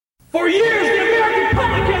For years, the American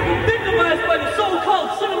public has been victimized by the so-called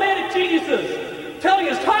cinematic geniuses, telling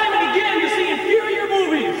us time and again to see inferior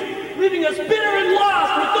movies, leaving us bitter and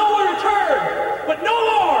lost with nowhere to turn. But no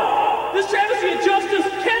more! This travesty of justice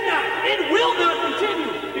cannot and will not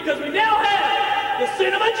continue, because we now have the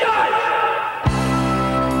Cinema Judge!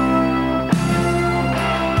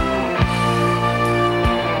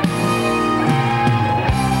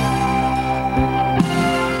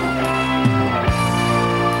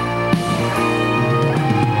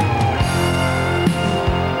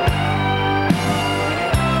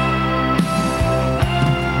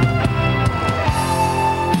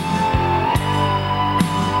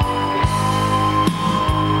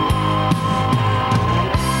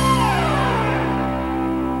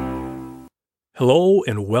 Hello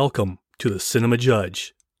and welcome to the Cinema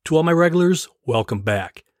Judge. To all my regulars, welcome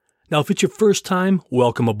back. Now, if it's your first time,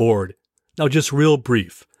 welcome aboard. Now, just real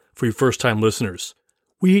brief for you first-time listeners.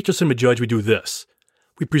 We at the Cinema Judge, we do this.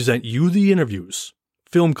 We present you the interviews,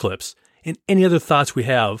 film clips, and any other thoughts we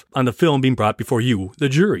have on the film being brought before you, the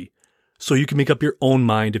jury, so you can make up your own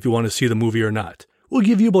mind if you want to see the movie or not. We'll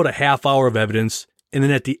give you about a half hour of evidence, and then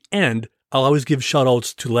at the end, I'll always give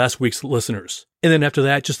shout-outs to last week's listeners. And then after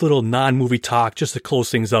that, just a little non-movie talk just to close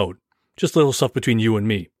things out. Just a little stuff between you and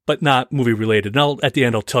me, but not movie-related. And at the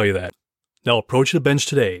end, I'll tell you that. Now, approach the bench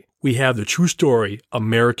today. We have the true story,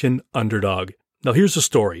 American Underdog. Now, here's the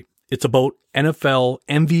story. It's about NFL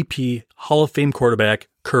MVP Hall of Fame quarterback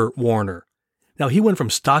Kurt Warner. Now, he went from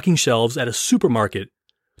stocking shelves at a supermarket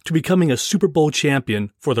to becoming a Super Bowl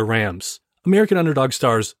champion for the Rams. American Underdog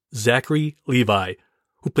stars Zachary Levi,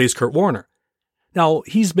 who plays Kurt Warner. Now,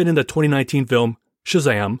 he's been in the 2019 film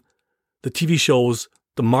Shazam, the TV shows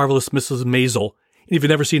The Marvelous Mrs. Maisel. And if you've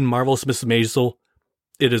never seen Marvelous Mrs. Maisel,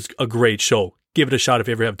 it is a great show. Give it a shot if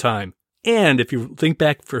you ever have time. And if you think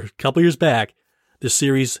back for a couple years back, the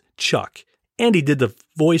series Chuck. And he did the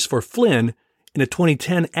voice for Flynn in a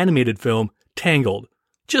 2010 animated film Tangled,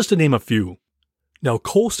 just to name a few. Now,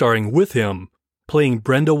 co-starring with him, playing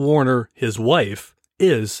Brenda Warner, his wife,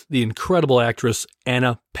 is the incredible actress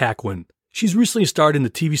Anna Paquin. She's recently starred in the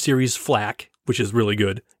TV series Flack, which is really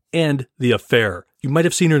good, and The Affair. You might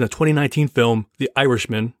have seen her in the 2019 film The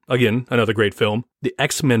Irishman, again, another great film, the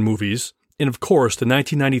X-Men movies, and of course the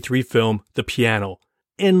 1993 film The Piano.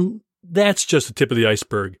 And that's just the tip of the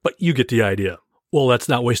iceberg, but you get the idea. Well, let's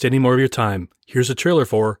not waste any more of your time. Here's a trailer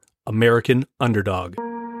for American Underdog.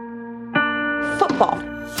 Football.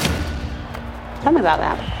 Tell me about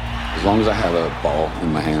that. As long as I have a ball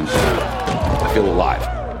in my hands, I feel alive.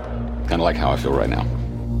 Kind of like how I feel right now.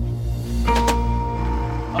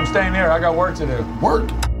 I'm staying here. I got work to do. Work?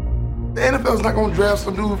 The NFL's not going to draft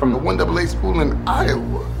some dude from the 1AA school in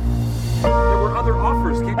Iowa. There were other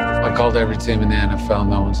offers. Can't you just... I called every team in the NFL.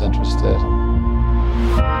 No one's interested.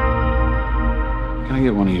 Can I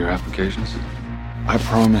get one of your applications? I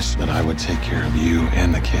promised that I would take care of you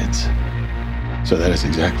and the kids. So that is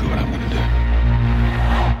exactly what I'm going to do.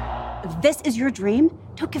 If this is your dream,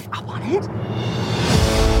 don't give up on it.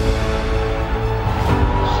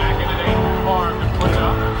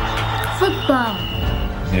 Football.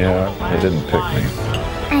 Yeah, they didn't pick me.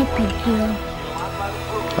 I pick you.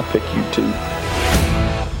 I pick you too.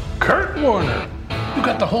 Kurt Warner. You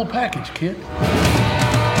got the whole package, kid.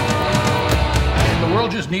 The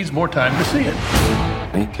world just needs more time to see it.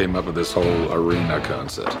 He came up with this whole arena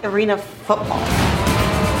concept. Arena football.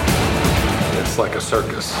 It's like a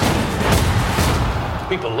circus.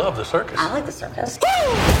 People love the circus. I like the circus.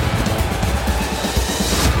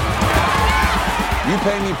 You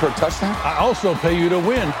pay me per touchdown? I also pay you to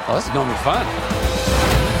win. Oh, this is going to be fun.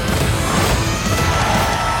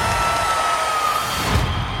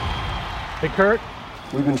 Hey, Kurt.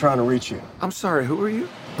 We've been trying to reach you. I'm sorry, who are you?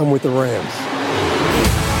 I'm with the Rams.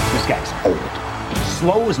 This guy's old.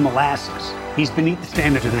 Slow as molasses. He's beneath the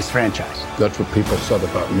standards of this franchise. That's what people said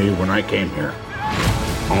about me when I came here.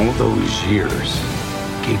 All those years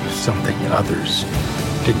gave you something others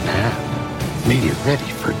didn't have. Made you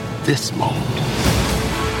ready for this moment.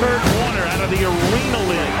 Kurt Warner out of the Arena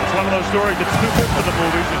League. It's one of those stories that's too good for the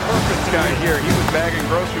movies. It's perfect. This guy here, he was bagging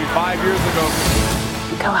groceries 5 years ago.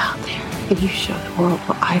 Go out there and you show the world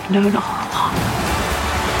what I've known all along.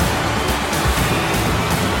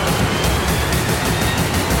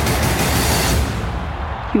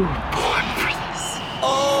 You were born for this.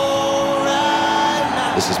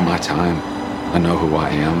 This is my time. I know who I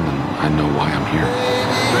am, and I know why I'm here.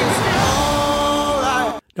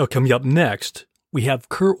 Now, coming up next, we have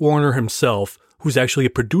Kurt Warner himself, who's actually a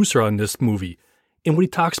producer on this movie. And what he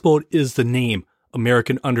talks about is the name,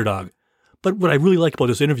 American Underdog. But what I really like about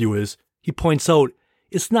this interview is he points out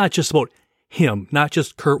it's not just about him, not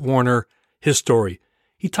just Kurt Warner, his story.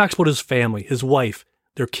 He talks about his family, his wife,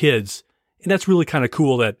 their kids. And that's really kind of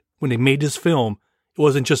cool that when they made this film, it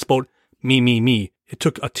wasn't just about me. It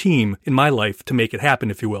took a team in my life to make it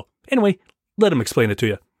happen, if you will. Anyway, let him explain it to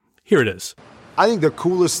you. Here it is. I think the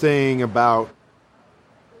coolest thing about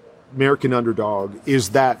American Underdog is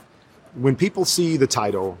that when people see the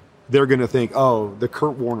title, they're going to think, oh, the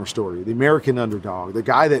Kurt Warner story, the American Underdog, the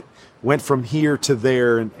guy that went from here to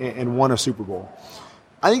there and won a Super Bowl.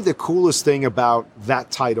 I think the coolest thing about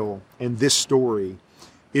that title and this story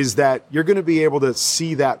is that you're going to be able to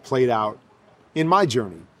see that played out in my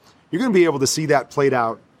journey. You're going to be able to see that played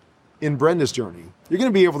out in Brenda's journey. You're going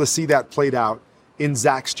to be able to see that played out in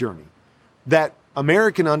Zach's journey. That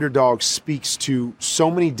American Underdog speaks to so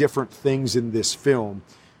many different things in this film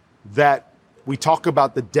that we talk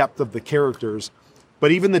about the depth of the characters,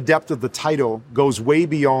 but even the depth of the title goes way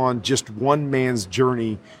beyond just one man's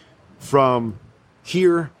journey from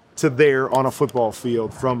here to there on a football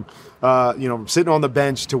field, from sitting on the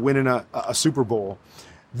bench to winning a Super Bowl.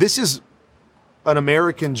 This is an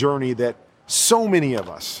American journey that so many of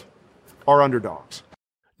us are underdogs.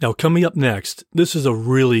 Now, coming up next, this is a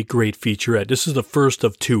really great featurette. This is the first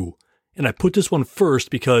of two. And I put this one first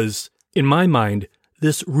because, in my mind,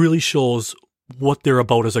 this really shows what they're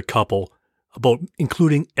about as a couple, about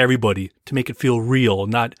including everybody to make it feel real,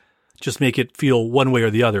 not just make it feel one way or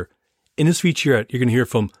the other. In this featurette, you're going to hear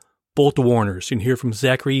from both the Warners. You're going to hear from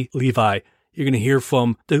Zachary Levi. You're going to hear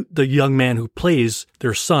from the young man who plays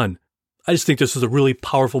their son. I just think this is a really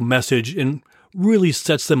powerful message and really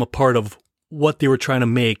sets them apart of what they were trying to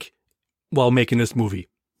make while making this movie.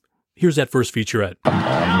 Here's that first featurette. Come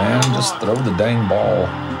on, man. Just throw the dang ball.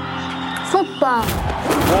 Football.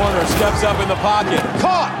 Warner steps up in the pocket.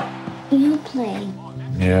 Caught! You play.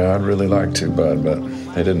 Yeah, I'd really like to, bud, but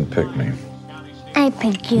they didn't pick me. I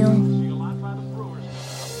pick you.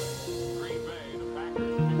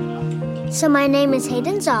 So my name is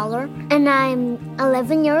Hayden Zoller, and I'm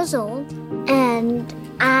 11 years old, and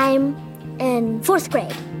I'm in 4th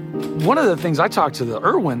grade. One of the things I talked to the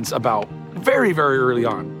Irwins about very, very early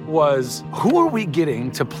on was, who are we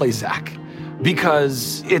getting to play Zach?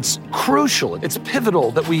 Because it's crucial, it's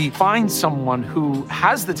pivotal that we find someone who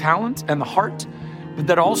has the talent and the heart, but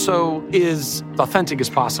that also is authentic as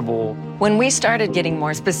possible. When we started getting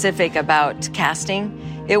more specific about casting,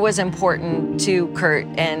 it was important to Kurt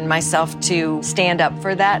and myself to stand up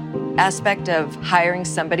for that aspect of hiring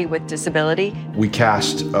somebody with disability. We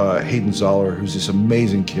cast Hayden Zoller, who's this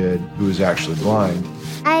amazing kid who is actually blind.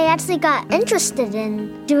 I actually got interested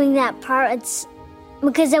in doing that part. It's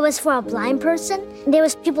because it was for a blind person. There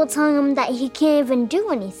was people telling him that he can't even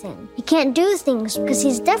do anything. He can't do things because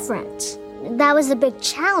he's different. That was a big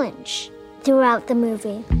challenge throughout the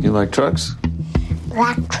movie. You like trucks?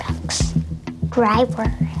 Black trucks.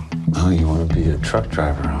 Driver. Oh, you want to be a truck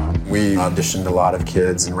driver, huh? We auditioned a lot of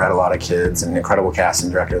kids and read a lot of kids, and an incredible casting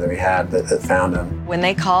director that we had that found him. When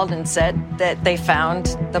they called and said that they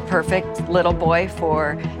found the perfect little boy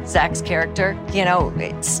for Zach's character,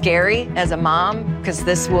 it's scary as a mom because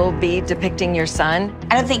this will be depicting your son.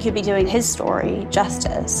 I don't think you'd be doing his story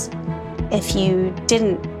justice if you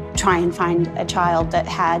didn't try and find a child that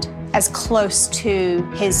had as close to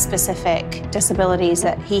his specific disabilities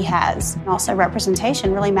that he has. Also,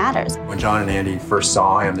 representation really matters. When John and Andy first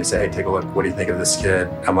saw him, they said, hey, take a look. What do you think of this kid?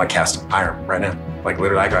 I'm like, cast him, hire him right now. Like,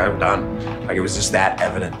 literally, I'm done. Like, it was just that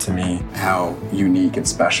evident to me how unique and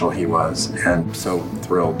special he was, and so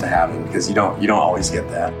thrilled to have him because you don't always get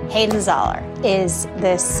that. Hayden Zoller is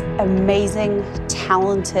this amazing,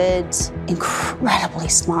 talented, incredibly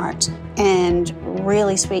smart, and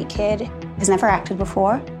really sweet kid. Has never acted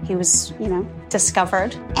before. He was,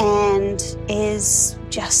 discovered and is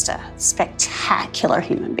just a spectacular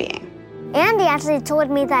human being. Andy actually told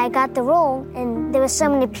me that I got the role, and there were so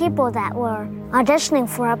many people that were auditioning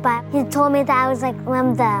for it, but he told me that I was like one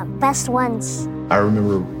of the best ones. I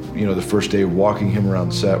remember, the first day walking him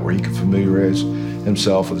around set where he could familiarize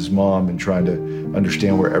himself with his mom and trying to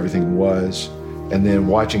understand where everything was, and then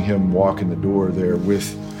watching him walk in the door there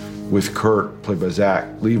with Kurt, played by Zach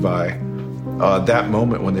Levi. That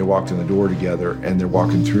moment when they walked in the door together and they're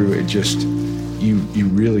walking through, it just, you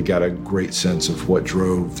really got a great sense of what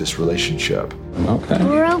drove this relationship. Okay.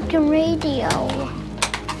 Broken radio.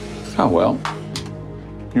 Oh, well,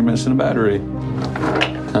 you're missing a battery.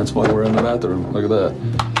 That's why we're in the bathroom. Look at that.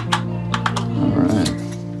 All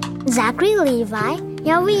right. Zachary Levi,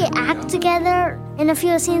 we act together in a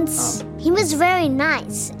few scenes. He was very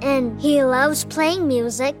nice, and he loves playing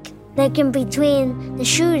music, like in between the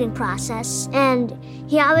shooting process, and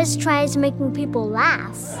he always tries making people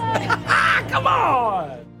laugh. Come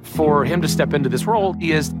on! for him to step into this role.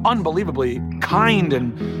 He is unbelievably kind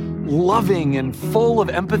and loving and full of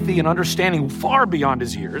empathy and understanding far beyond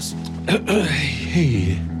his years.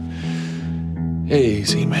 Hey,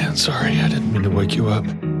 Z-Man, sorry, I didn't mean to wake you up.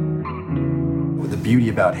 The beauty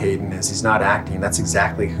about Hayden is he's not acting. That's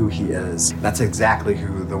exactly who he is. That's exactly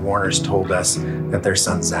who the Warners told us that their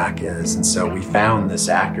son Zach is. And so we found this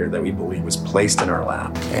actor that we believe was placed in our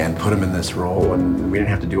lap and put him in this role, and we didn't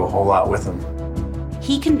have to do a whole lot with him.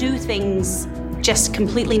 He can do things just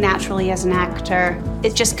completely naturally as an actor.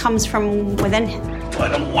 It just comes from within him. I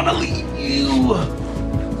don't want to leave you.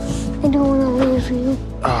 I don't want to leave you.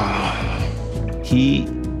 He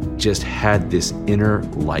just had this inner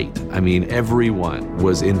light. I mean, everyone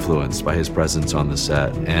was influenced by his presence on the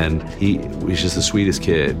set, and he was just the sweetest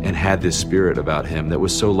kid and had this spirit about him that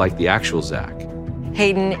was so like the actual Zach.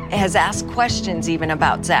 Hayden has asked questions even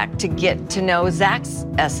about Zach to get to know Zach's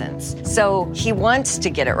essence. So he wants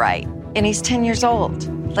to get it right, and he's 10 years old.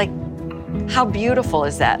 Like, how beautiful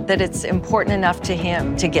is that it's important enough to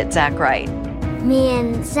him to get Zach right? Me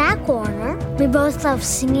and Zach Warner, we both love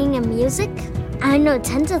singing and music. I know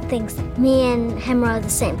tons of things. Me and him are the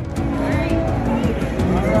same.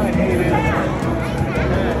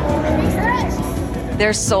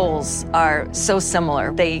 Their souls are so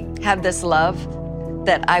similar. They have this love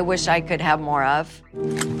that I wish I could have more of.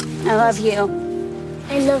 I love you.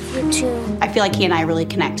 I love you too. I feel like he and I really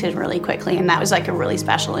connected really quickly, and that was like a really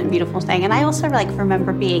special and beautiful thing. And I also like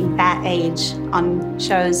remember being that age on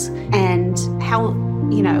shows and how,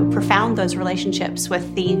 you know, profound those relationships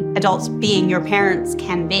with the adults being your parents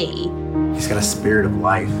can be. He's got a spirit of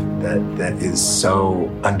life that is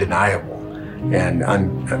so undeniable and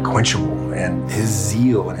unquenchable. And his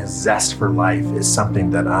zeal and his zest for life is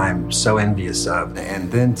something that I'm so envious of.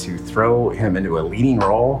 And then to throw him into a leading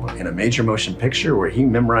role in a major motion picture where he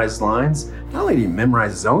memorized lines, not only did he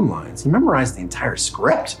memorize his own lines, he memorized the entire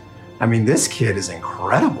script. I mean, this kid is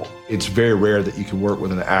incredible. It's very rare that you can work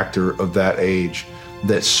with an actor of that age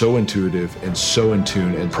that's so intuitive and so in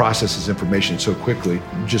tune and processes information so quickly.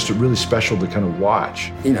 Just really special to kind of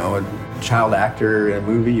watch. You know, a child actor in a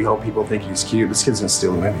movie, you hope people think he's cute. This kid's gonna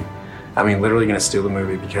steal the movie. I mean, literally gonna steal the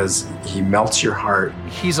movie because he melts your heart.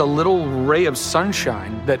 He's a little ray of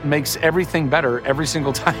sunshine that makes everything better every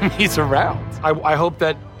single time he's around. I hope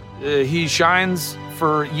that he shines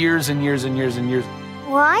for years and years and years and years.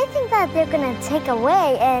 Well, I think that they're going to take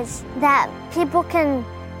away is that people can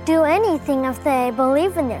do anything if they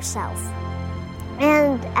believe in themselves.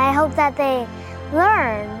 And I hope that they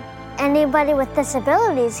learn anybody with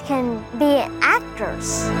disabilities can be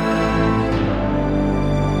actors.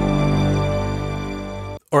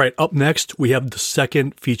 All right, up next, we have the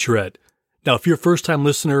second featurette. Now, if you're a first-time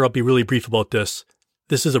listener, I'll be really brief about this.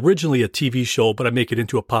 This is originally a TV show, but I make it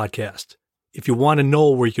into a podcast. If you want to know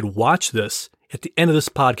where you can watch this, at the end of this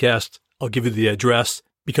podcast, I'll give you the address.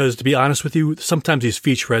 Because to be honest with you, sometimes these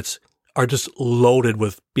featurettes are just loaded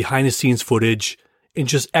with behind-the-scenes footage and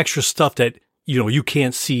just extra stuff that, you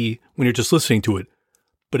can't see when you're just listening to it.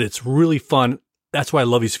 But it's really fun. That's why I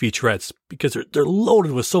love these featurettes, because they're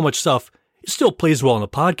loaded with so much stuff. It still plays well on the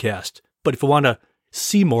podcast. But if you want to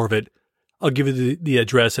see more of it, I'll give you the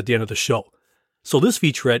address at the end of the show. So this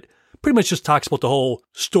featurette pretty much just talks about the whole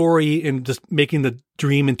story and just making the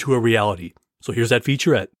dream into a reality. So here's that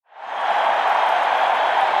featurette.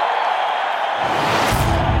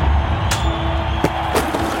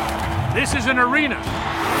 This is an arena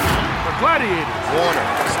for gladiators.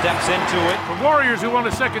 Warner steps into it. For warriors who want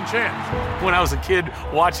a second chance. When I was a kid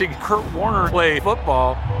watching Kurt Warner play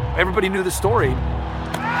football, everybody knew the story.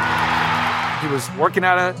 He was working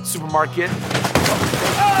at a supermarket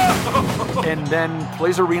and then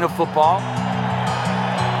plays arena football.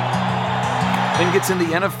 Then gets in the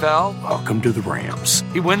NFL. Welcome to the Rams.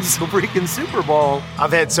 He wins the freaking Super Bowl.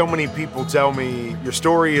 I've had so many people tell me your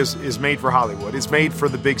story is made for Hollywood. It's made for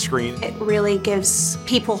the big screen. It really gives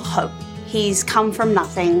people hope. He's come from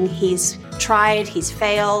nothing. He's tried, he's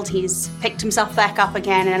failed, he's picked himself back up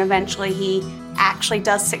again, and eventually he actually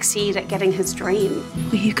does succeed at getting his dream.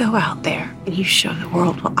 Will you go out there and you show the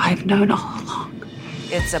world what I've known all along?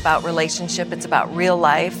 It's about relationship. It's about real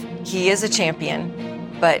life. He is a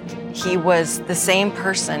champion, but he was the same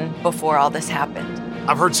person before all this happened.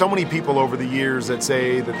 I've heard so many people over the years that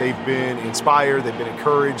say that they've been inspired, they've been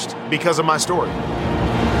encouraged because of my story.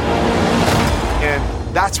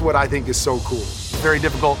 And that's what I think is so cool. Very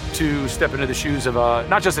difficult to step into the shoes of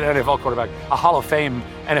not just an NFL quarterback, a Hall of Fame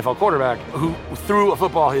NFL quarterback who threw a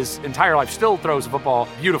football his entire life, still throws a football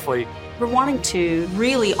beautifully. We're wanting to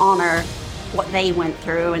really honor what they went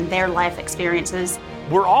through and their life experiences.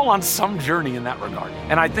 We're all on some journey in that regard.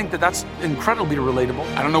 And I think that that's incredibly relatable.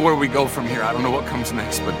 I don't know where we go from here. I don't know what comes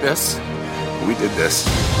next, but we did this.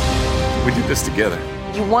 We did this together.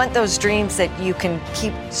 You want those dreams that you can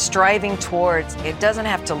keep striving towards. It doesn't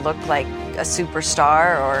have to look like a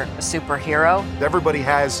superstar or a superhero. Everybody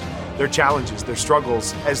has their challenges, their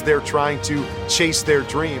struggles as they're trying to chase their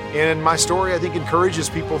dream. And my story, I think, encourages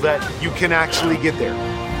people that you can actually get there.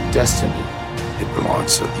 Destiny, it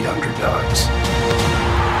belongs to the underdogs.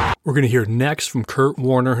 We're going to hear next from Kurt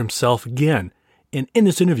Warner himself again. And in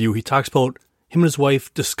this interview, he talks about him and his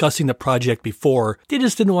wife discussing the project before. They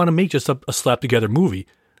just didn't want to make just a slap-together movie.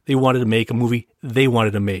 They wanted to make a movie they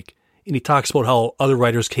wanted to make. And he talks about how other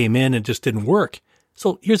writers came in and it just didn't work.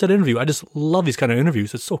 So here's that interview. I just love these kind of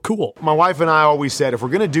interviews. It's so cool. My wife and I always said, if we're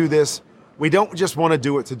going to do this, we don't just want to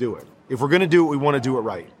do it to do it. If we're going to do it, we want to do it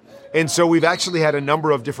right. And so we've actually had a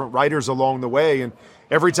number of different writers along the way. And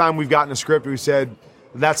every time we've gotten a script, we said,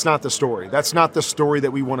 that's not the story. That's not the story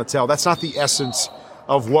that we want to tell. That's not the essence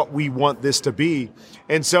of what we want this to be.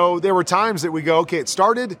 And so there were times that we go, okay, it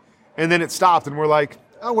started and then it stopped. And we're like,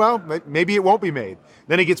 oh, well, maybe it won't be made.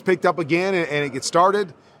 Then it gets picked up again and it gets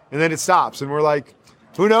started and then it stops. And we're like,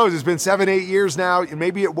 who knows? It's been 7-8 years now and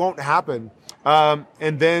maybe it won't happen.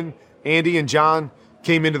 And then Andy and John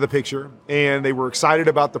came into the picture and they were excited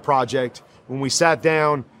about the project. When we sat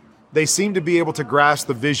down, they seemed to be able to grasp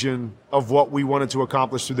the vision of what we wanted to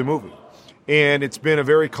accomplish through the movie. And it's been a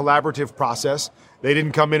very collaborative process. They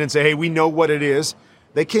didn't come in and say, hey, we know what it is.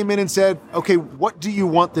 They came in and said, okay, what do you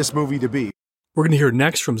want this movie to be? We're going to hear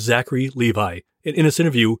next from Zachary Levi. In this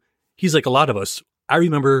interview, he's like a lot of us. I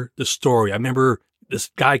remember the story. I remember this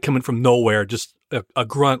guy coming from nowhere, just a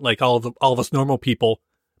grunt like all of us normal people.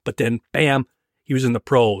 But then, bam, he was in the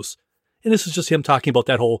pros. And this is just him talking about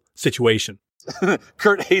that whole situation.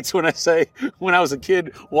 Kurt hates when I say when I was a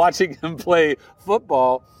kid watching him play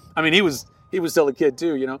football. I mean, he was still a kid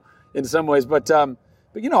too, in some ways. But I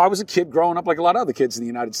was a kid growing up like a lot of other kids in the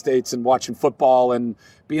United States and watching football and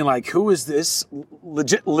being like, who is this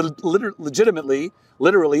literally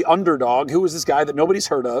underdog? Who is this guy that nobody's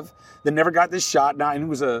heard of, that never got this shot? Now, and he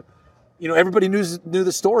was everybody knew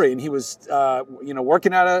the story. And he was,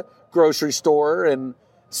 working at a grocery store and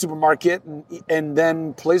supermarket and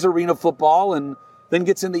then plays arena football and then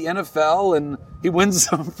gets in the NFL and he wins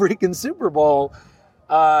some freaking Super Bowl.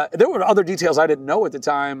 There were other details I didn't know at the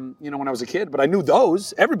time, when I was a kid, but I knew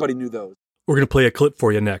those. Everybody knew those. We're going to play a clip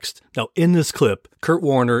for you next. Now, in this clip, Kurt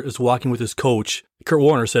Warner is walking with his coach. Kurt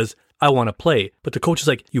Warner says, I want to play. But the coach is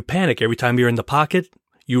like, you panic every time you're in the pocket,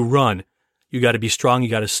 you run. You got to be strong. You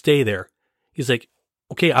got to stay there. He's like,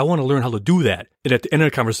 okay, I want to learn how to do that. And at the end of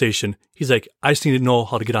the conversation, he's like, I just need to know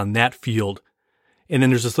how to get on that field. And then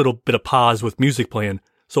there's this little bit of pause with music playing.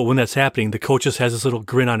 So when that's happening, the coach just has this little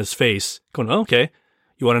grin on his face going, okay,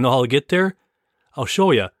 you want to know how to get there? I'll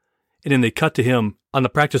show you. And then they cut to him on the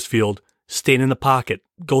practice field, staying in the pocket,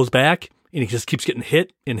 goes back, and he just keeps getting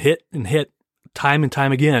hit and hit and hit time and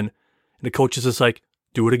time again. And the coach is just like,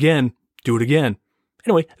 do it again, do it again.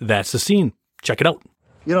 Anyway, that's the scene. Check it out.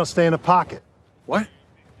 You don't stay in the pocket. What?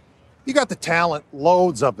 You got the talent,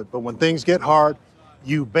 loads of it, but when things get hard,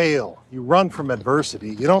 you bail. You run from adversity.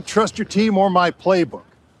 You don't trust your team or my playbook.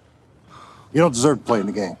 You don't deserve to play in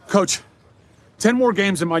the game. Coach, 10 more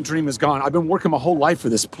games and my dream is gone. I've been working my whole life for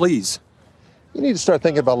this, please. You need to start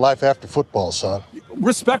thinking about life after football, son.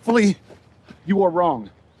 Respectfully, you are wrong.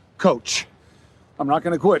 Coach, I'm not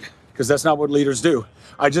going to quit because that's not what leaders do.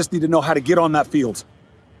 I just need to know how to get on that field.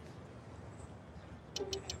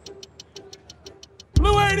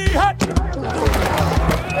 Blue 80, hut!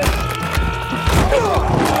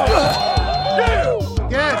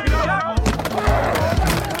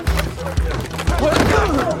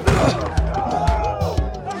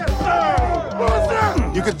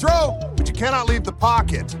 You can throw, but you cannot leave the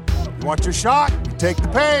pocket. You want your shot, you take the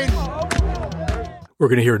pain. We're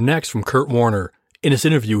going to hear next from Kurt Warner. In this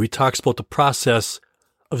interview, he talks about the process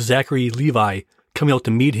of Zachary Levi coming out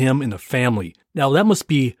to meet him and the family. Now, that must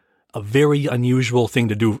be a very unusual thing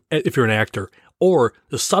to do if you're an actor, or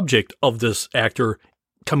the subject of this actor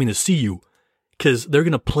coming to see you, because they're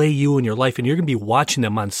going to play you in your life and you're going to be watching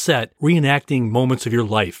them on set, reenacting moments of your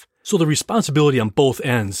life. So the responsibility on both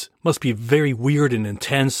ends must be very weird and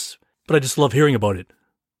intense, but I just love hearing about it.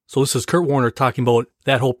 So this is Kurt Warner talking about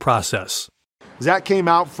that whole process. Zach came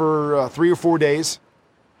out for 3 or 4 days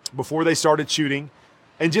before they started shooting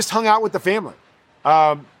and just hung out with the family.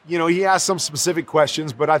 He asked some specific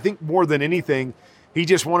questions, but I think more than anything, he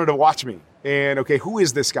just wanted to watch me. And, okay, who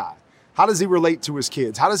is this guy? How does he relate to his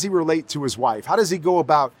kids? How does he relate to his wife? How does he go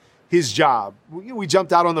about his job. We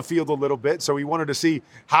jumped out on the field a little bit, so he wanted to see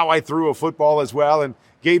how I threw a football as well and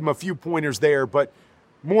gave him a few pointers there. But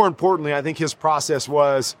more importantly, I think his process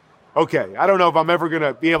was, okay, I don't know if I'm ever going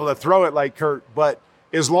to be able to throw it like Kurt, but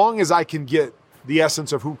as long as I can get the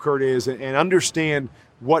essence of who Kurt is and understand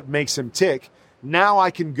what makes him tick, now I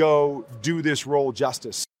can go do this role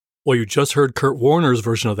justice. Well, you just heard Kurt Warner's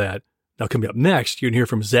version of that. Now, coming up next, you're going to hear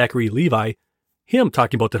from Zachary Levi, him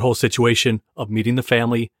talking about that whole situation of meeting the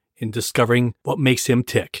family and discovering what makes him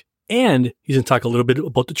tick. And he's going to talk a little bit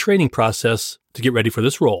about the training process to get ready for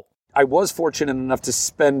this role. I was fortunate enough to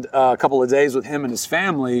spend a couple of days with him and his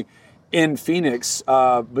family in Phoenix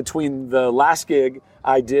between the last gig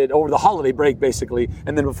I did over the holiday break, basically,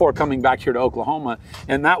 and then before coming back here to Oklahoma.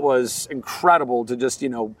 And that was incredible to just,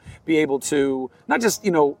 be able to not just,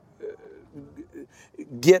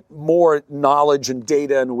 get more knowledge and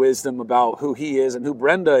data and wisdom about who he is and who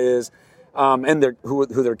Brenda is and who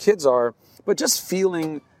their kids are, but just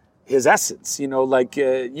feeling his essence.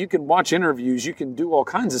 You can watch interviews, you can do all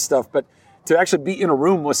kinds of stuff, but to actually be in a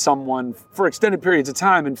room with someone for extended periods of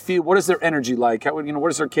time and feel what is their energy like,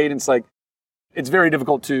 what is their cadence like, it's very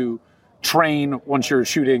difficult to train once you're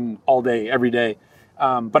shooting all day, every day.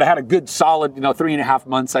 But I had a good solid, 3.5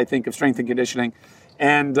 months, I think, of strength and conditioning.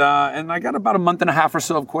 And I got about a month and a half or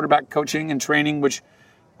so of quarterback coaching and training, which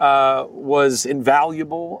was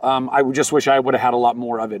invaluable. I would just wish I would have had a lot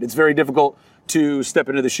more of it. It's very difficult to step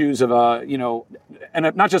into the shoes of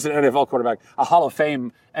and not just an NFL quarterback, a Hall of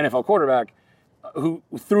Fame NFL quarterback who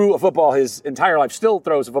threw a football his entire life, still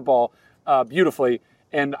throws a football beautifully.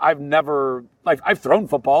 And I've thrown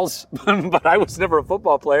footballs, but I was never a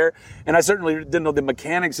football player. And I certainly didn't know the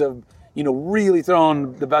mechanics of, really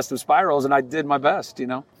throwing the best of spirals. And I did my best,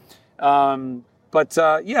 there's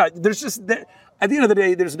just, at the end of the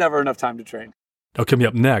day, there's never enough time to train. Now, coming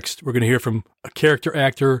up next, we're going to hear from a character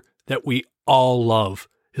actor that we all love.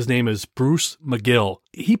 His name is Bruce McGill.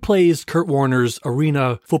 He plays Kurt Warner's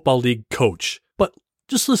Arena Football League coach. But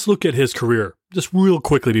just let's look at his career. Just real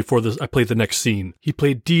quickly before I play the next scene. He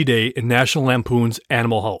played D-Day in National Lampoon's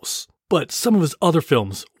Animal House. But some of his other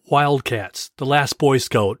films, Wildcats, The Last Boy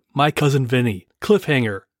Scout, My Cousin Vinny,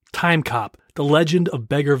 Cliffhanger, Time Cop, The Legend of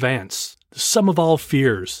Beggar Vance, The Sum of All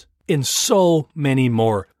Fears, and so many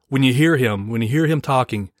more. When you hear him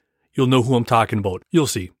talking, you'll know who I'm talking about. You'll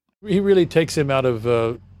see. He really takes him out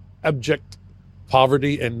of abject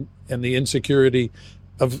poverty and the insecurity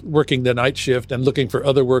of working the night shift and looking for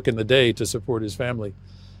other work in the day to support his family,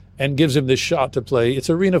 and gives him this shot to play. It's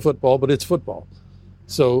arena football, but it's football.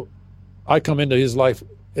 So I come into his life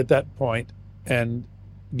at that point and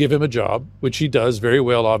give him a job, which he does very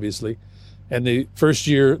well, obviously. And the first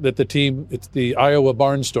year that the team, it's the Iowa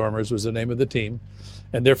Barnstormers was the name of the team.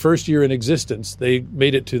 And their first year in existence, they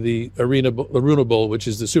made it to the Arena Bowl, which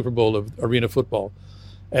is the Super Bowl of arena football.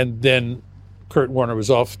 And then Kurt Warner was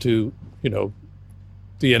off to,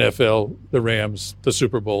 the NFL, the Rams, the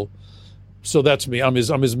Super Bowl. So that's me. I'm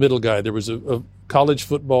his middle guy. There was a college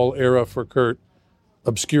football era for Kurt,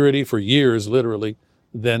 obscurity for years, literally.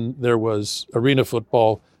 Then there was arena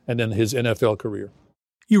football, and then his NFL career.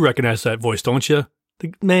 You recognize that voice, don't you?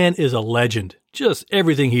 The man is a legend. Just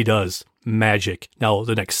everything he does, magic. Now,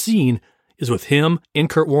 the next scene is with him and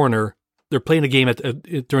Kurt Warner. They're playing a game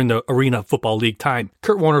during the Arena Football League time.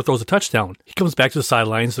 Kurt Warner throws a touchdown. He comes back to the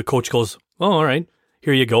sidelines. The coach goes, "Oh, all right,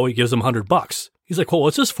 here you go." He gives him $100. He's like, "Well,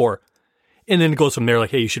 what's this for?" And then it goes from there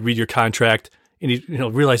like, "Hey, you should read your contract." And he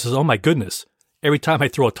realizes, "Oh my goodness, every time I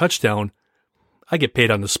throw a touchdown, I get paid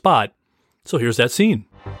on the spot." So here's that scene.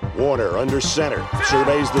 Warner under center,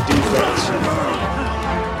 surveys the defense.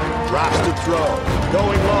 Drops to throw,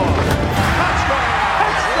 going long. Touchdown!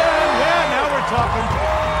 Yeah, now we're talking.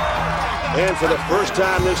 And for the first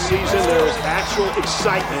time this season, there is actual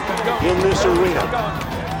excitement in this arena.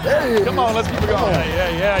 Hey, come on, let's keep it going.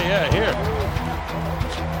 Yeah, here.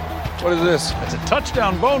 What is this? It's a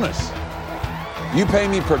touchdown bonus. You pay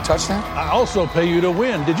me per touchdown? I also pay you to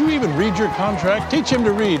win. Did you even read your contract? Teach him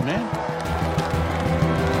to read, man.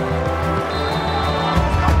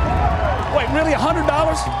 Wait, really,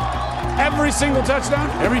 $100? Every single touchdown?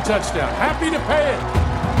 Every touchdown. Happy to pay it.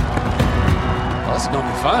 Well, that's going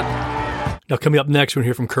to be fun. Now, coming up next, we're going to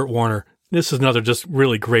hear from Kurt Warner. This is another just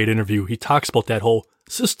really great interview. He talks about that whole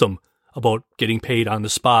system about getting paid on the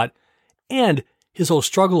spot and his whole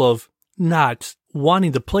struggle of not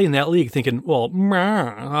wanting to play in that league, thinking, well,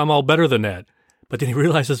 I'm all better than that. But then he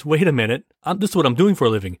realizes, wait a minute, this is what I'm doing for a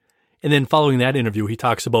living. And then following that interview, he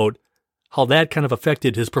talks about how that kind of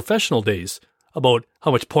affected his professional days, about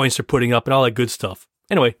how much points they're putting up and all that good stuff.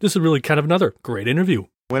 Anyway, this is really kind of another great interview.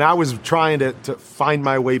 When I was trying to find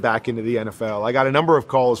my way back into the NFL, I got a number of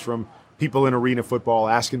calls from people in arena football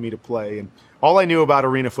asking me to play. And all I knew about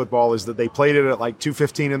arena football is that they played it at like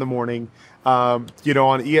 2:15 in the morning, on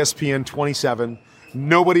ESPN 27.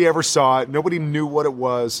 Nobody ever saw it. Nobody knew what it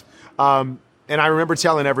was. And I remember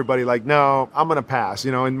telling everybody, like, no, I'm going to pass.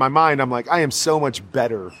 In my mind, I'm like, I am so much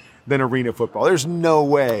better than arena football. There's no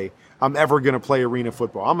way I'm ever going to play arena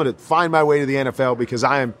football. I'm going to find my way to the NFL because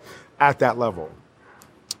I am at that level.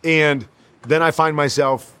 And then I find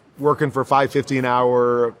myself working for $5.50 an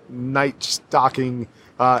hour, night stocking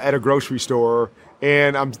at a grocery store.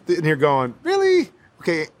 And I'm sitting here going, really?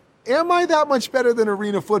 Okay, am I that much better than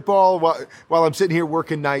arena football while I'm sitting here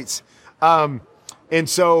working nights? And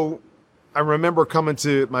so I remember coming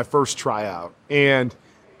to my first tryout and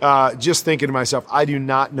just thinking to myself, I do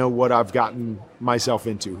not know what I've gotten myself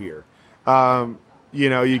into here.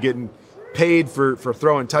 You're getting paid for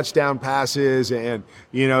throwing touchdown passes, and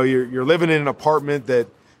you're living in an apartment that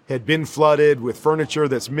had been flooded with furniture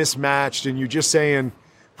that's mismatched, and you're just saying,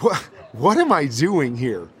 what am I doing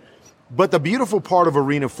here? But the beautiful part of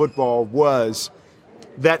arena football was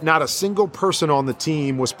that not a single person on the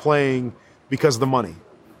team was playing because of the money.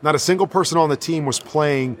 Not a single person on the team was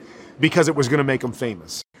playing because it was going to make them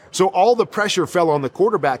famous. So all the pressure fell on the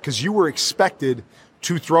quarterback because you were expected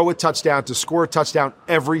to throw a touchdown, to score a touchdown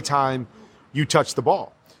every time you touch the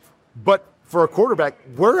ball. But for a quarterback,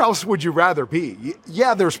 where else would you rather be?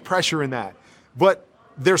 Yeah, there's pressure in that, but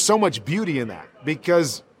there's so much beauty in that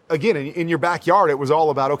because, again, in your backyard, it was all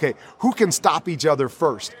about, okay, who can stop each other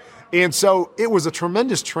first? And so it was a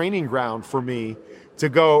tremendous training ground for me to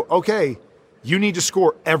go, okay, you need to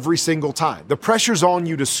score every single time. The pressure's on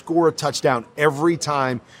you to score a touchdown every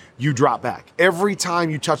time you drop back. Every time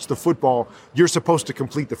you touch the football, you're supposed to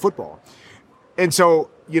complete the football. And so,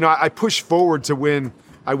 I pushed forward to when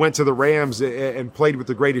I went to the Rams and played with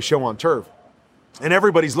the greatest show on turf. And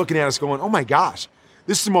everybody's looking at us going, oh my gosh,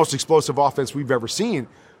 this is the most explosive offense we've ever seen.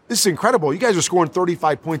 This is incredible. You guys are scoring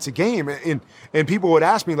 35 points a game. And people would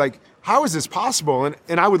ask me, like, how is this possible?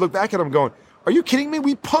 And I would look back at them going, are you kidding me?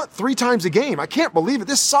 We punt 3 times a game. I can't believe it.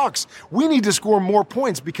 This sucks. We need to score more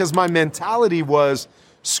points because my mentality was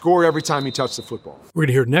score every time you touch the football. We're going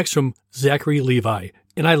to hear next from Zachary Levi.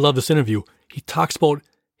 And I love this interview. He talks about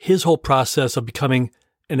his whole process of becoming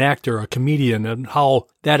an actor, a comedian, and how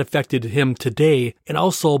that affected him today, and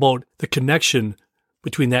also about the connection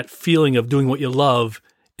between that feeling of doing what you love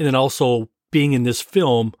and then also being in this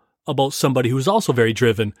film about somebody who's also very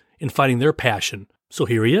driven in finding their passion. So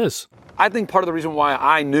here he is. I think part of the reason why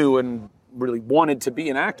I knew and really wanted to be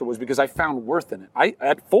an actor was because I found worth in it.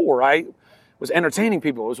 At 4, I was entertaining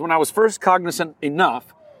people. It was when I was first cognizant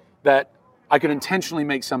enough that I could intentionally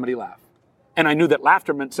make somebody laugh. And I knew that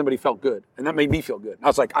laughter meant somebody felt good, and that made me feel good. I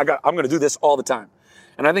was like, I'm going to do this all the time.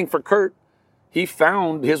 And I think for Kurt, he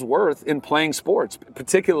found his worth in playing sports,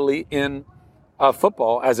 particularly in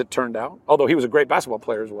football, as it turned out, although he was a great basketball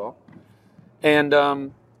player as well. And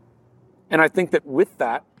I think that with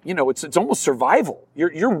that, it's almost survival.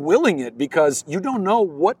 You're willing it because you don't know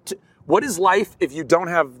what is life if you don't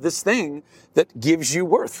have this thing that gives you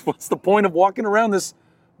worth. What's the point of walking around this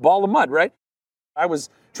ball of mud, right? I was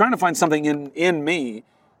trying to find something in me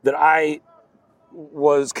that I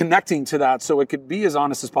was connecting to that so it could be as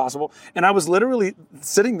honest as possible. And I was literally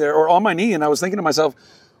sitting there or on my knee and I was thinking to myself,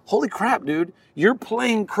 holy crap, dude, you're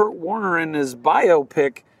playing Kurt Warner in his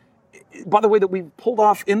biopic, by the way, that we pulled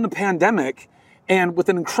off in the pandemic and with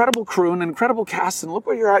an incredible crew and an incredible cast, and look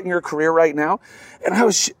where you're at in your career right now. And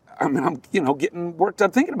I'm getting worked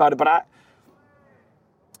up thinking about it, but I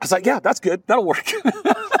was like, yeah, that's good. That'll work.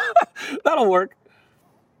 That'll work.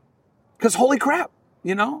 Because holy crap,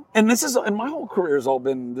 and my whole career has all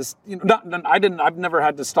been this, I've never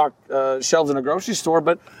had to stock shelves in a grocery store,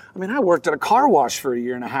 but I worked at a car wash for 1.5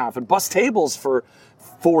 years and bus tables for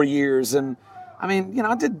 4 years. And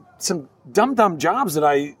I did some dumb jobs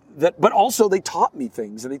but also they taught me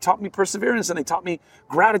things, and they taught me perseverance, and they taught me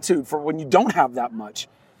gratitude for when you don't have that much.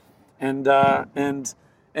 And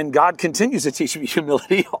God continues to teach me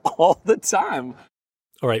humility all the time.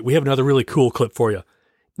 All right, we have another really cool clip for you.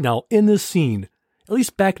 Now, in this scene, at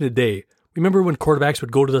least back in the day, remember when quarterbacks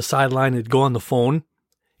would go to the sideline and go on the phone?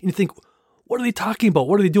 And you think, what are they talking about?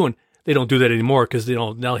 What are they doing? They don't do that anymore because they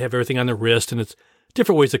don't now have everything on their wrist, and it's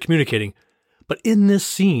different ways of communicating. But in this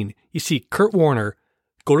scene, you see Kurt Warner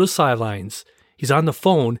go to the sidelines. He's on the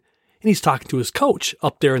phone, and he's talking to his coach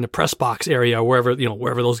up there in the press box area, wherever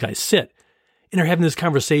those guys sit. And they're having this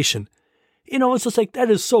conversation. It's just like, that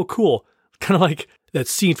is so cool. Kind of like that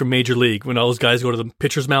scene from Major League when all those guys go to the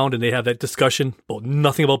pitcher's mound and they have that discussion about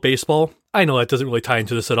nothing about baseball. I know that doesn't really tie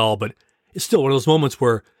into this at all, but it's still one of those moments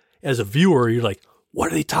where, as a viewer, you're like,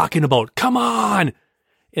 what are they talking about? Come on!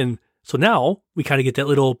 And so now we kind of get that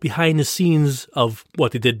little behind the scenes of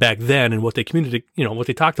what they did back then and what they communicated, what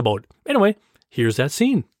they talked about. Anyway, here's that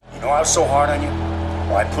scene. You know I was so hard on you?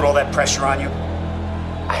 Well, I put all that pressure on you.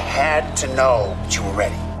 I had to know that you were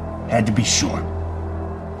ready. Had to be sure.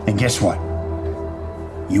 And guess what?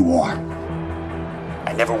 You are.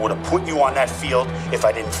 I never would have put you on that field if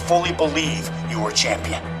I didn't fully believe you were a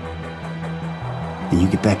champion. And you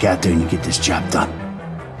get back out there and you get this job done.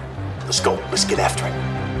 Let's go. Let's get after it.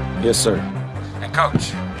 Yes, sir. And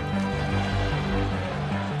coach.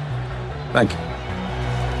 Thank you.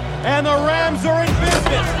 And the Rams are in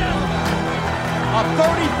business. A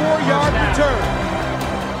 34-yard return.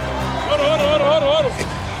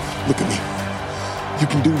 Look at me. You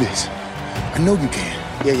can do this. I know you can.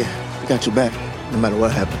 Yeah. I got your back, no matter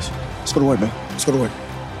what happens. Let's go to work, man. Let's go to work.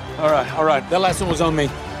 All right. That last one was on me.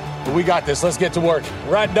 But we got this. Let's get to work.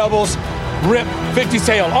 Ride doubles. Rip. 50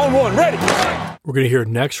 tail. On one. Ready. We're going to hear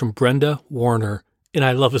next from Brenda Warner. And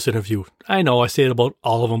I love this interview. I know I say it about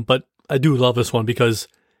all of them, but I do love this one because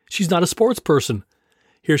she's not a sports person.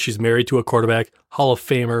 Here she's married to a quarterback, Hall of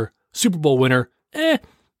Famer, Super Bowl winner.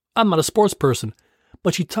 I'm not a sports person.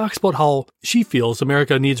 But she talks about how she feels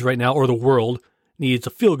America needs right now, or the world needs a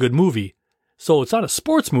feel-good movie. So it's not a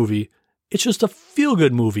sports movie. It's just a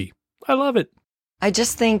feel-good movie. I love it. I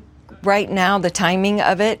just think right now the timing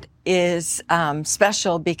of it is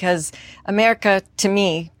special because America, to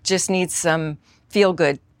me, just needs some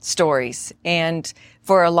feel-good stories. And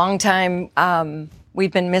for a long time,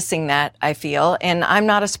 we've been missing that, I feel. And I'm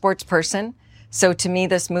not a sports person. So to me,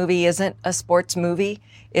 this movie isn't a sports movie.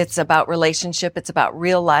 It's about relationship. It's about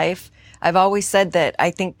real life. I've always said that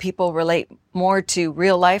I think people relate more to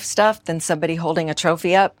real life stuff than somebody holding a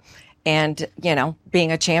trophy up and,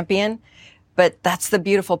 being a champion. But that's the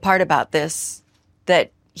beautiful part about this,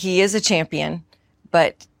 that he is a champion,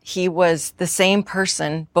 but he was the same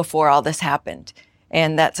person before all this happened.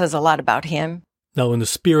 And that says a lot about him. Now, in the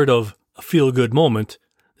spirit of a feel-good moment,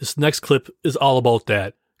 this next clip is all about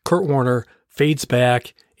that. Kurt Warner fades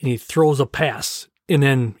back and he throws a pass. And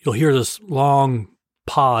then you'll hear this long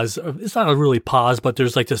pause. It's not a really pause, but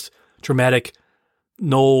there's like this dramatic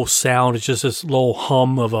no sound. It's just this low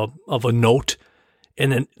hum of a note.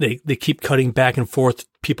 And then they keep cutting back and forth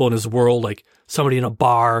people in his world, like somebody in a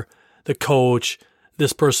bar, the coach,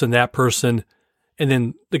 this person, that person. And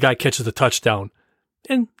then the guy catches the touchdown.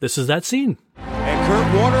 And this is that scene. And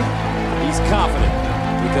Kurt Warner, he's confident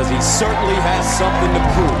because he certainly has something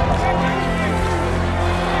to prove.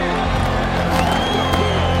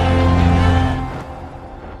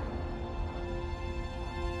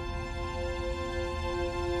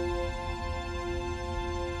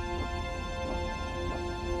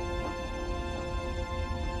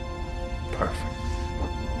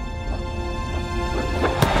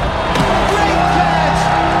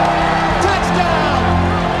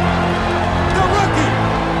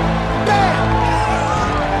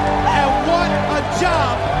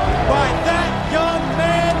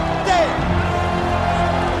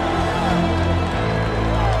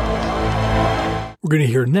 We're going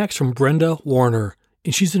to hear next from Brenda Warner,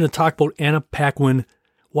 and she's going to talk about Anna Paquin,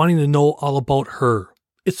 wanting to know all about her.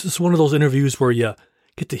 It's just one of those interviews where you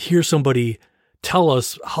get to hear somebody tell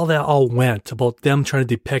us how that all went, about them trying to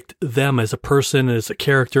depict them as a person, as a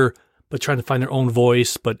character, but trying to find their own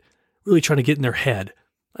voice, but really trying to get in their head.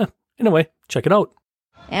 Anyway, check it out.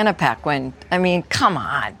 Anna Paquin, I mean, come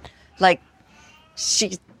on. Like,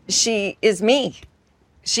 she is me.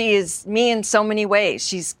 She is me in so many ways.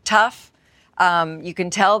 She's tough. You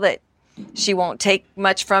can tell that she won't take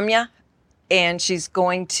much from you, and she's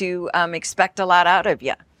going to expect a lot out of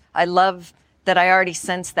you. I love that I already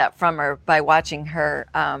sensed that from her by watching her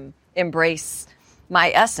embrace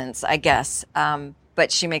my essence, I guess.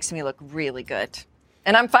 But she makes me look really good,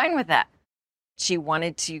 and I'm fine with that. She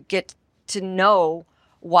wanted to get to know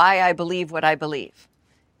why I believe what I believe,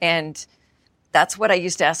 and that's what I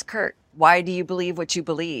used to ask Kurt. Why do you believe what you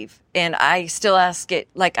believe? And I still ask it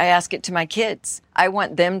like I ask it to my kids. I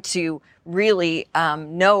want them to really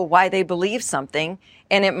know why they believe something,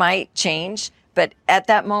 and it might change. But at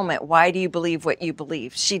that moment, why do you believe what you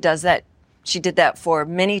believe? She does that. She did that for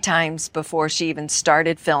many times before she even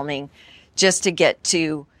started filming, just to get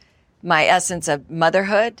to my essence of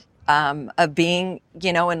motherhood, of being,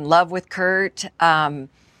 in love with Kurt.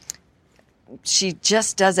 She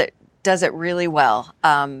just does it really well.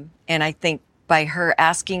 And I think by her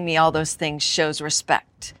asking me all those things shows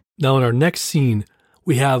respect. Now in our next scene,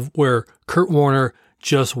 we have where Kurt Warner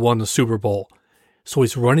just won the Super Bowl. So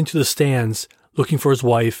he's running to the stands looking for his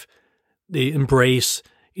wife. They embrace,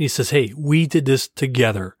 he says, hey, we did this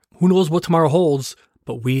together. Who knows what tomorrow holds,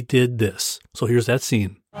 but we did this. So here's that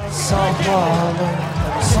scene. It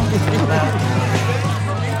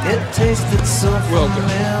tasted so well done.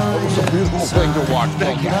 That was a beautiful thing to watch.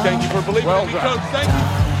 Thank you. Thank you for believing in me, Coach. Thank you.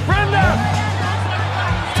 Brenda!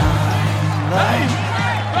 Hey!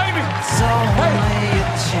 Baby!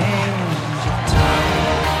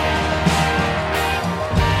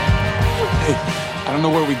 Hey, I don't know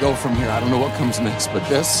where we go from here. I don't know what comes next, but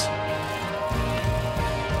this,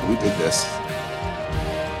 we did this.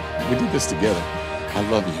 We did this together. I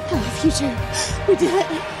love you. I love you too. We did it.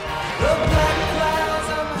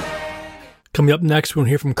 Coming up next, we're going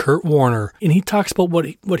to hear from Kurt Warner, and he talks about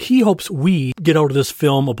what he hopes we get out of this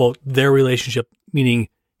film about their relationship, meaning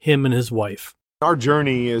him and his wife. Our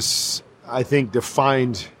journey is, I think,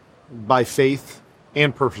 defined by faith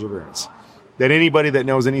and perseverance. That anybody that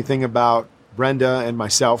knows anything about Brenda and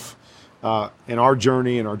myself and our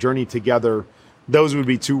journey together, those would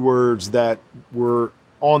be two words that were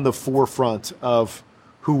on the forefront of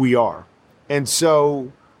who we are. And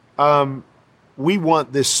so we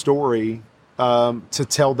want this story to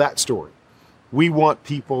tell that story. We want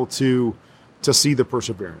people to see the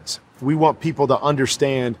perseverance. We want people to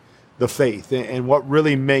understand the faith and what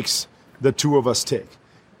really makes the two of us tick.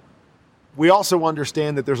 We also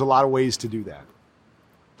understand that there's a lot of ways to do that.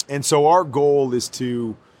 And so our goal is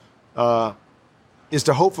to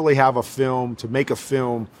hopefully have a film, to make a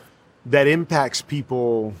film that impacts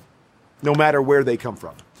people no matter where they come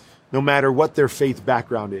from, no matter what their faith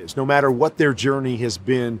background is, no matter what their journey has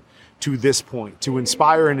been to this point, to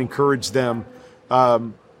inspire and encourage them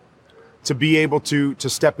to be able to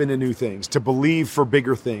step into new things, to believe for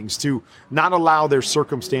bigger things, to not allow their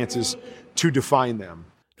circumstances to define them.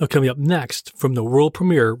 Now, coming up next, from the world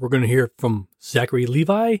premiere, we're going to hear from Zachary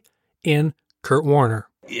Levi and Kurt Warner.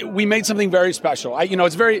 We made something very special. I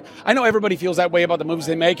know everybody feels that way about the movies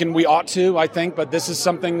they make, and we ought to, I think, but this is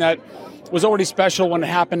something that was already special when it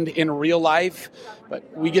happened in real life.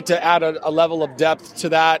 But we get to add a level of depth to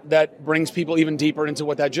that brings people even deeper into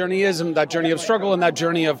what that journey is, and that journey of struggle, and that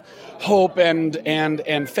journey of hope and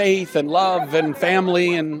faith and love and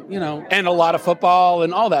family and and a lot of football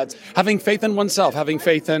and all that. Having faith in oneself, having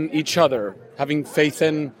faith in each other, having faith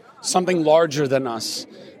in something larger than us.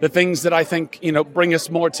 The things that I think, bring us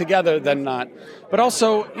more together than not. But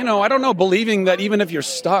also, I don't know, believing that even if you're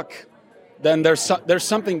stuck, then there's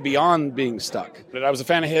something beyond being stuck. But I was a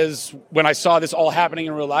fan of his when I saw this all happening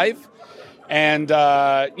in real life. And,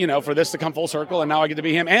 for this to come full circle, and now I get to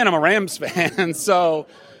be him, and I'm a Rams fan. So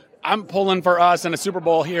I'm pulling for us in a Super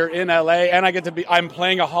Bowl here in LA, and I'm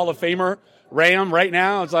playing a Hall of Famer Ram right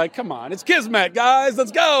now. It's like, come on, it's Kismet, guys,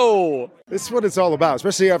 let's go. This is what it's all about,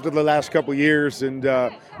 especially after the last couple of years. And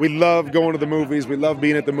we love going to the movies. We love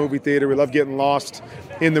being at the movie theater. We love getting lost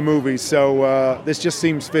in the movies. So this just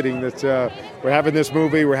seems fitting that we're having this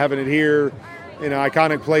movie. We're having it here in an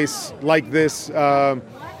iconic place like this in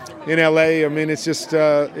LA. I mean, it's just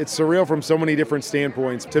it's surreal from so many different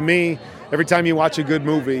standpoints. To me, every time you watch a good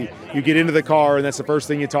movie, you get into the car and that's the first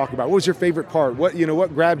thing you talk about. What was your favorite part? What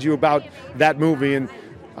grabbed you about that movie? And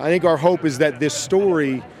I think our hope is that this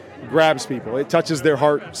story grabs people. It touches their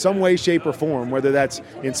heart some way, shape, or form, whether that's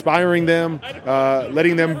inspiring them,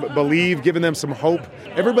 letting them believe, giving them some hope.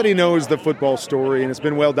 Everybody knows the football story, and it's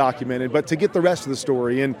been well documented, but to get the rest of the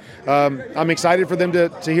story. And I'm excited for them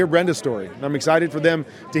to hear Brenda's story. I'm excited for them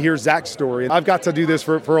to hear Zach's story. I've got to do this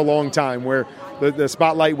for a long time, where the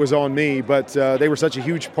spotlight was on me, but they were such a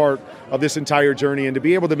huge part of this entire journey. And to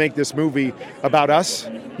be able to make this movie about us,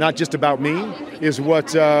 not just about me, is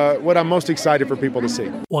what I'm most excited for people to see.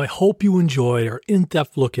 Well, I hope you enjoyed our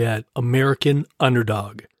in-depth look at American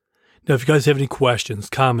Underdog. Now, if you guys have any questions,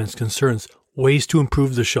 comments, concerns, ways to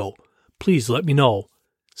improve the show, please let me know.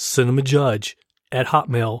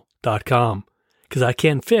 cinemajudge@hotmail.com, because I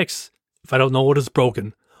can't fix if I don't know what is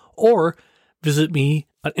broken. Or visit me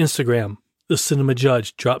on Instagram, The Cinema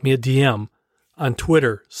Judge. Drop me a DM on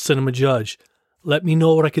Twitter, Cinema Judge. Let me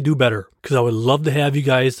know what I could do better, because I would love to have you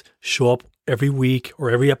guys show up every week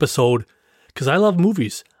or every episode, because I love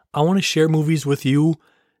movies. I want to share movies with you.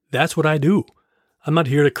 That's what I do. I'm not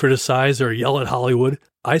here to criticize or yell at Hollywood.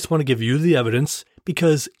 I just want to give you the evidence,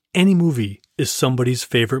 because any movie is somebody's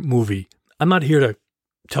favorite movie. I'm not here to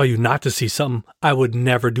tell you not to see something. I would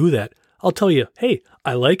never do that. I'll tell you, hey,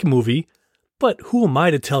 I like a movie, but who am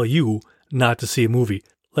I to tell you not to see a movie?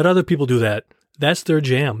 Let other people do that. That's their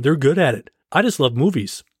jam. They're good at it. I just love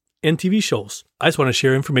movies and TV shows. I just want to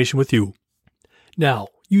share information with you. Now,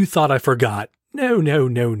 you thought I forgot. No.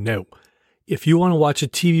 If you want to watch a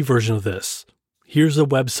TV version of this, here's the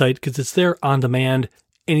website, because it's there on demand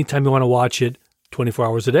anytime you want to watch it. 24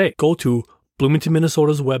 hours a day. Go to Bloomington,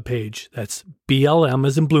 Minnesota's webpage. That's BLM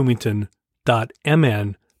as in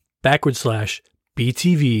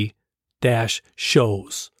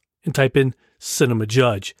Bloomington.mn/BTV-shows and type in Cinema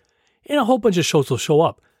Judge. And a whole bunch of shows will show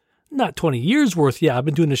up. Not 20 years worth. Yeah, I've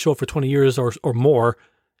been doing the show for 20 years or more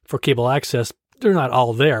for cable access. They're not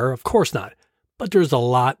all there. Of course not. But there's a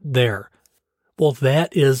lot there. Well,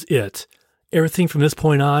 that is it. Everything from this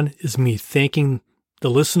point on is me thanking the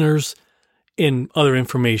listeners and other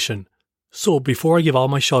information. So before I give all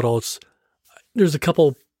my shout-outs, there's a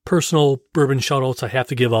couple personal bourbon shout-outs I have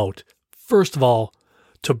to give out. First of all,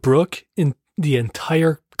 to Brooke and the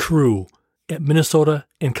entire crew at Minnesota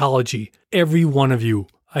Oncology. Every one of you.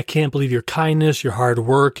 I can't believe your kindness, your hard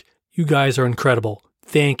work. You guys are incredible.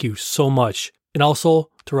 Thank you so much. And also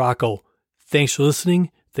to Rocco. Thanks for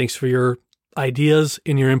listening. Thanks for your ideas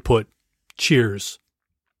and your input. Cheers.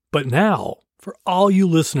 But now, for all you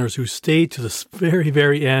listeners who stayed to this very,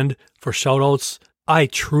 very end for shoutouts, I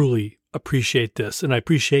truly appreciate this, and I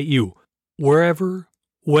appreciate you. Wherever,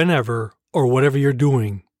 whenever, or whatever you're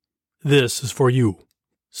doing, this is for you.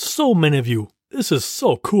 So many of you. This is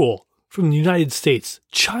so cool. From the United States,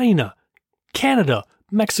 China, Canada,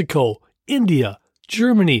 Mexico, India,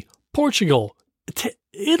 Germany, Portugal,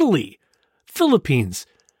 Italy, Philippines,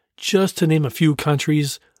 just to name a few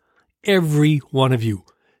countries. Every one of you.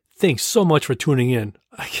 Thanks so much for tuning in.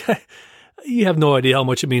 You have no idea how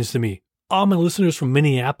much it means to me. All my listeners from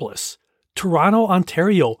Minneapolis, Toronto,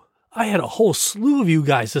 Ontario. I had a whole slew of you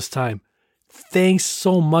guys this time. Thanks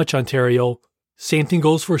so much, Ontario. Same thing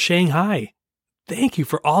goes for Shanghai. Thank you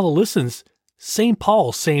for all the listens. St.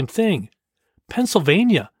 Paul, same thing.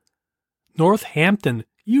 Pennsylvania, Northampton.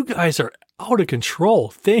 You guys are out of control.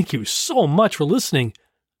 Thank you so much for listening.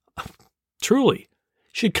 Truly.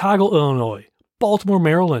 Chicago, Illinois, Baltimore,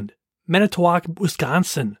 Maryland, Manitowoc,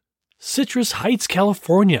 Wisconsin, Citrus Heights,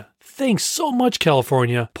 California. Thanks so much,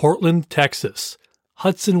 California. Portland, Texas,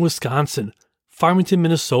 Hudson, Wisconsin, Farmington,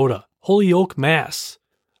 Minnesota, Holyoke, Mass,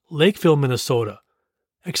 Lakeville, Minnesota,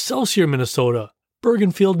 Excelsior, Minnesota,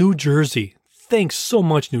 Bergenfield, New Jersey. Thanks so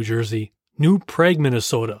much, New Jersey. New Prague,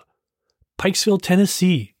 Minnesota, Pikesville,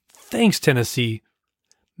 Tennessee. Thanks, Tennessee.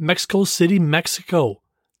 Mexico City, Mexico.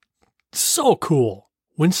 So cool.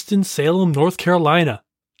 Winston-Salem, North Carolina.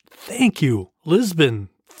 Thank you. Lisbon.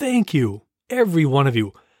 Thank you. Every one of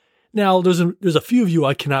you. Now, there's a few of you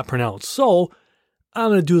I cannot pronounce, so I'm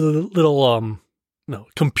going to do the little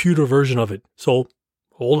computer version of it. So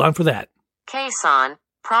hold on for that. Quezon,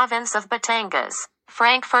 Province of Batangas,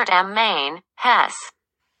 Frankfurt am Main, Hesse.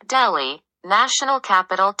 Delhi, National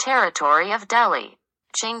Capital Territory of Delhi.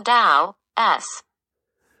 Qingdao, S.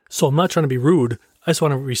 So I'm not trying to be rude. I just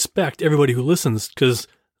want to respect everybody who listens, because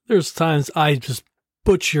there's times I just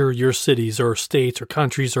butcher your cities or states or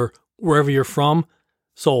countries or wherever you're from.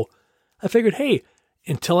 So I figured, hey,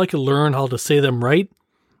 until I can learn how to say them right,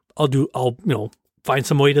 I'll find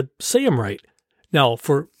some way to say them right. Now,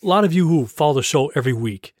 for a lot of you who follow the show every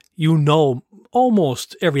week, you know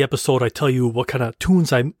almost every episode I tell you what kind of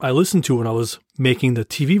tunes I listened to when I was making the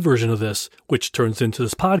TV version of this, which turns into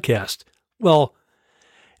this podcast. Well,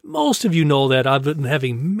 most of you know that I've been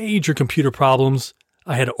having major computer problems.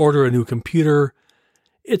 I had to order a new computer.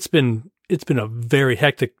 It's been a very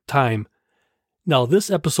hectic time. Now, this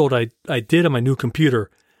episode I did on my new computer,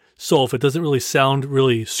 so if it doesn't really sound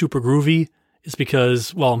really super groovy, it's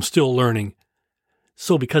because, well, I'm still learning.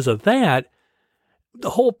 So because of that, the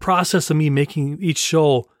whole process of me making each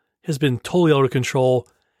show has been totally out of control.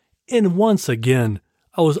 And once again,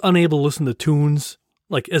 I was unable to listen to tunes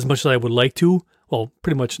like as much as I would like to. Well,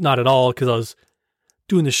 pretty much not at all, because I was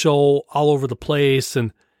doing the show all over the place,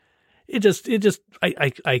 and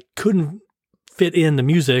I couldn't fit in the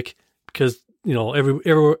music because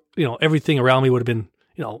everything around me would have been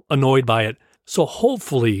annoyed by it. So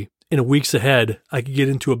hopefully in the weeks ahead I could get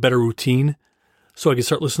into a better routine, so I could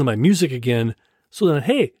start listening to my music again. So then,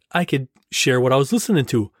 hey, I could share what I was listening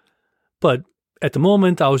to. But at the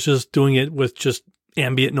moment, I was just doing it with just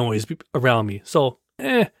ambient noise around me. So,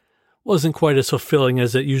 wasn't quite as fulfilling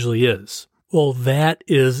as it usually is. Well, that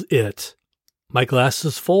is it. My glass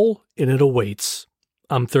is full and it awaits.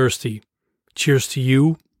 I'm thirsty. Cheers to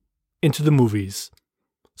you and to the movies.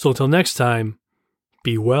 So until next time,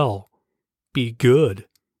 be well, be good,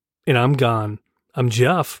 and I'm gone. I'm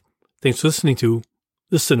Jeff. Thanks for listening to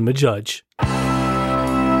The Cinema Judge.